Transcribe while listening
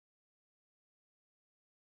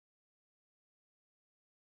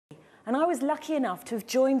And I was lucky enough to have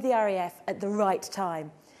joined the RAF at the right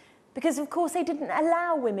time. Because, of course, they didn't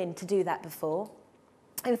allow women to do that before.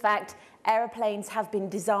 In fact, aeroplanes have been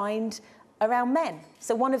designed around men.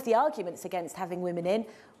 So one of the arguments against having women in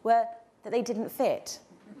were that they didn't fit.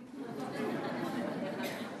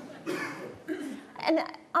 And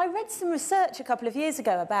I read some research a couple of years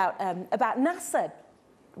ago about NASA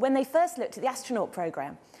when they first looked at the astronaut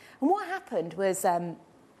program. And what happened was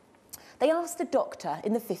they asked a doctor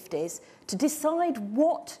in the 50s to decide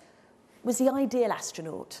what was the ideal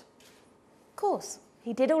astronaut. Of course,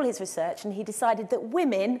 he did all his research and he decided that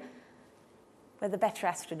women were the better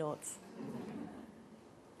astronauts.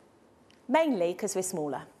 Mainly because we're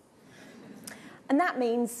smaller. And that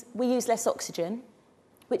means we use less oxygen,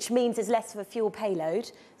 which means there's less of a fuel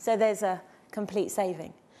payload, so there's a complete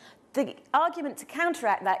saving. The argument to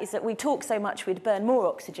counteract that is that we talk so much we'd burn more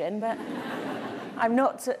oxygen, but I'm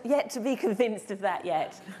not yet to be convinced of that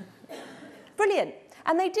yet. Brilliant.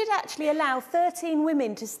 And they did actually allow 13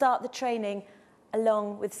 women to start the training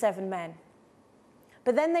along with 7 men.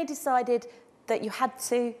 But then they decided that you had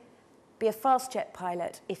to be a fast jet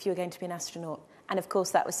pilot if you were going to be an astronaut. And of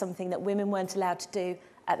course, that was something that women weren't allowed to do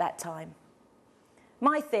at that time.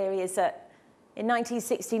 My theory is that in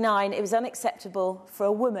 1969, it was unacceptable for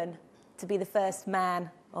a woman to be the first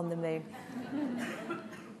man on the moon.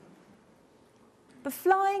 But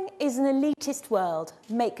flying is an elitist world,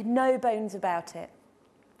 make no bones about it.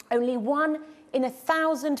 Only 1 in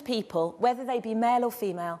 1,000 people, whether they be male or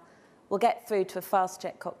female, will get through to a fast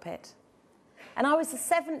jet cockpit. And I was the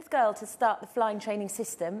 7th girl to start the flying training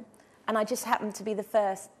system, and I just happened to be the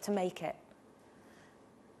first to make it.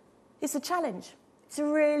 It's a challenge. It's a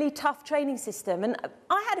really tough training system, and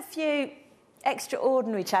I had a few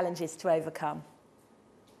extraordinary challenges to overcome.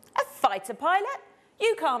 A fighter pilot?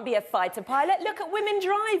 You can't be a fighter pilot. Look at women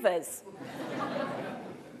drivers.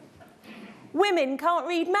 Women can't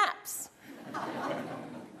read maps.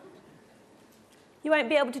 You won't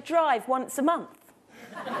be able to drive once a month.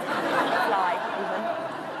 Fly,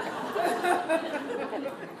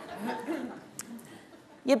 even.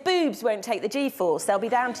 Your boobs won't take the G-force. They'll be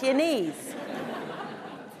down to your knees.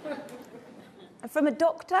 And from a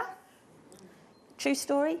doctor, true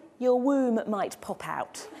story, your womb might pop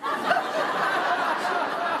out.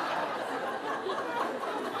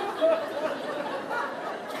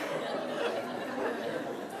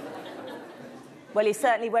 Well, you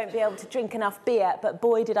certainly won't be able to drink enough beer, but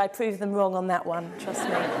boy, did I prove them wrong on that one, trust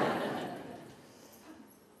me.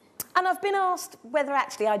 And I've been asked whether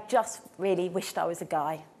actually I just really wished I was a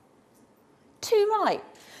guy. Too right.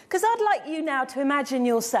 Because I'd like you now to imagine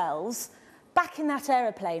yourselves back in that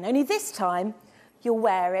aeroplane, only this time you're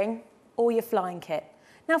wearing all your flying kit.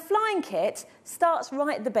 Now, flying kit starts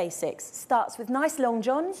right at the basics. Starts with nice long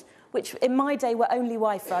johns, which in my day were only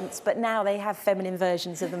Y-fronts, but now they have feminine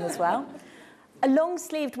versions of them as well. A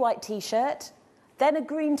long-sleeved white T-shirt, then a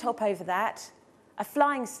green top over that, a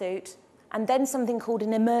flying suit, and then something called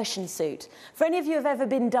an immersion suit. For any of you who have ever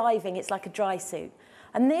been diving, it's like a dry suit.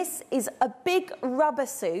 And this is a big rubber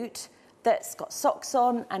suit that's got socks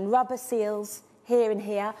on and rubber seals here and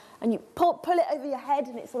here, and you pull it over your head,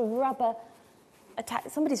 and it's sort of rubber attack.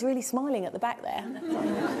 Somebody's really smiling at the back there.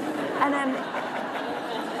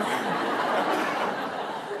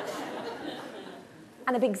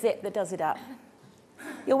 And a big zip that does it up.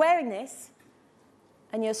 You're wearing this,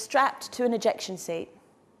 and you're strapped to an ejection seat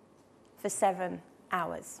for 7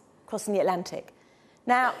 hours, crossing the Atlantic.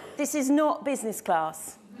 Now, this is not business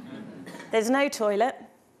class. There's no toilet,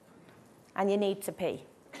 and you need to pee.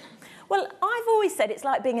 Well, I've always said it's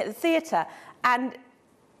like being at the theatre, and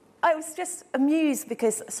I was just amused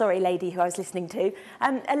because, sorry, lady who I was listening to,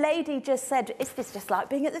 a lady just said, is this just like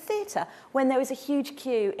being at the theatre? When there was a huge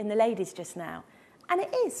queue in the ladies just now. And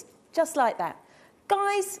it is, just like that.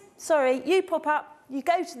 Guys, sorry, you pop up, you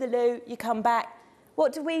go to the loo, you come back.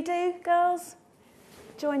 What do we do, girls?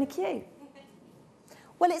 Join a queue.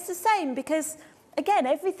 Well, it's the same because, again,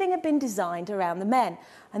 everything had been designed around the men.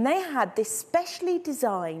 And they had this specially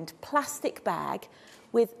designed plastic bag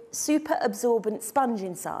with super absorbent sponge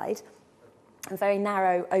inside, and very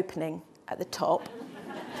narrow opening at the top.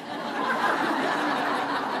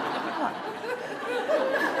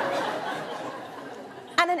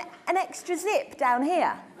 And an extra zip down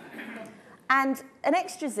here. And an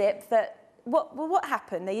extra zip that, what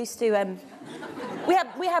happened? They used to,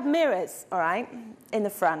 we had mirrors, all right, in the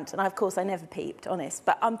front, and of course I never peeped, honest,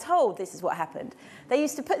 but I'm told this is what happened. They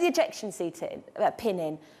used to put the ejection seat in, pin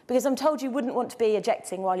in, because I'm told you wouldn't want to be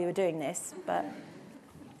ejecting while you were doing this, but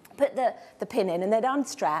put the pin in, and they'd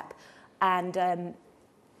unstrap and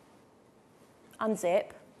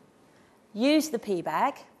unzip, use the pee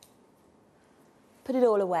bag, put it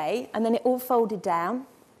all away, and then it all folded down.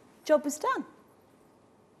 Job was done.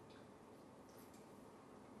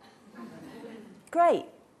 Great.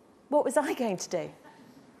 What was I going to do?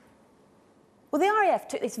 Well, the RAF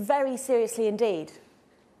took this very seriously indeed,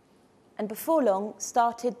 and before long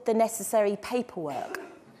started the necessary paperwork.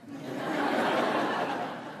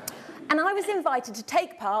 And I was invited to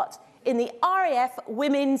take part in the RAF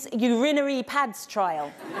Women's Urinary Pads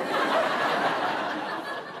Trial.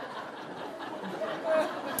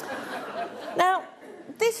 Now,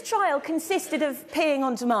 this trial consisted of peeing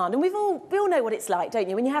on demand, and we all know what it's like, don't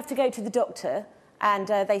you? When you have to go to the doctor and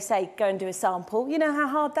they say, go and do a sample. You know how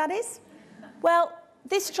hard that is? Well,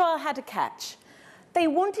 this trial had a catch. They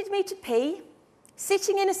wanted me to pee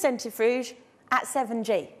sitting in a centrifuge at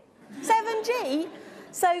 7G. 7G?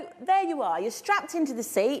 So there you are, you're strapped into the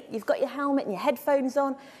seat, you've got your helmet and your headphones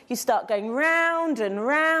on, you start going round and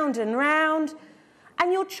round and round,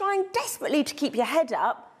 and you're trying desperately to keep your head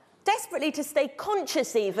up, desperately to stay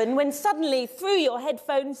conscious even, when suddenly through your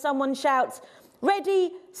headphones someone shouts,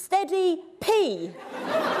 "Ready, steady, pee."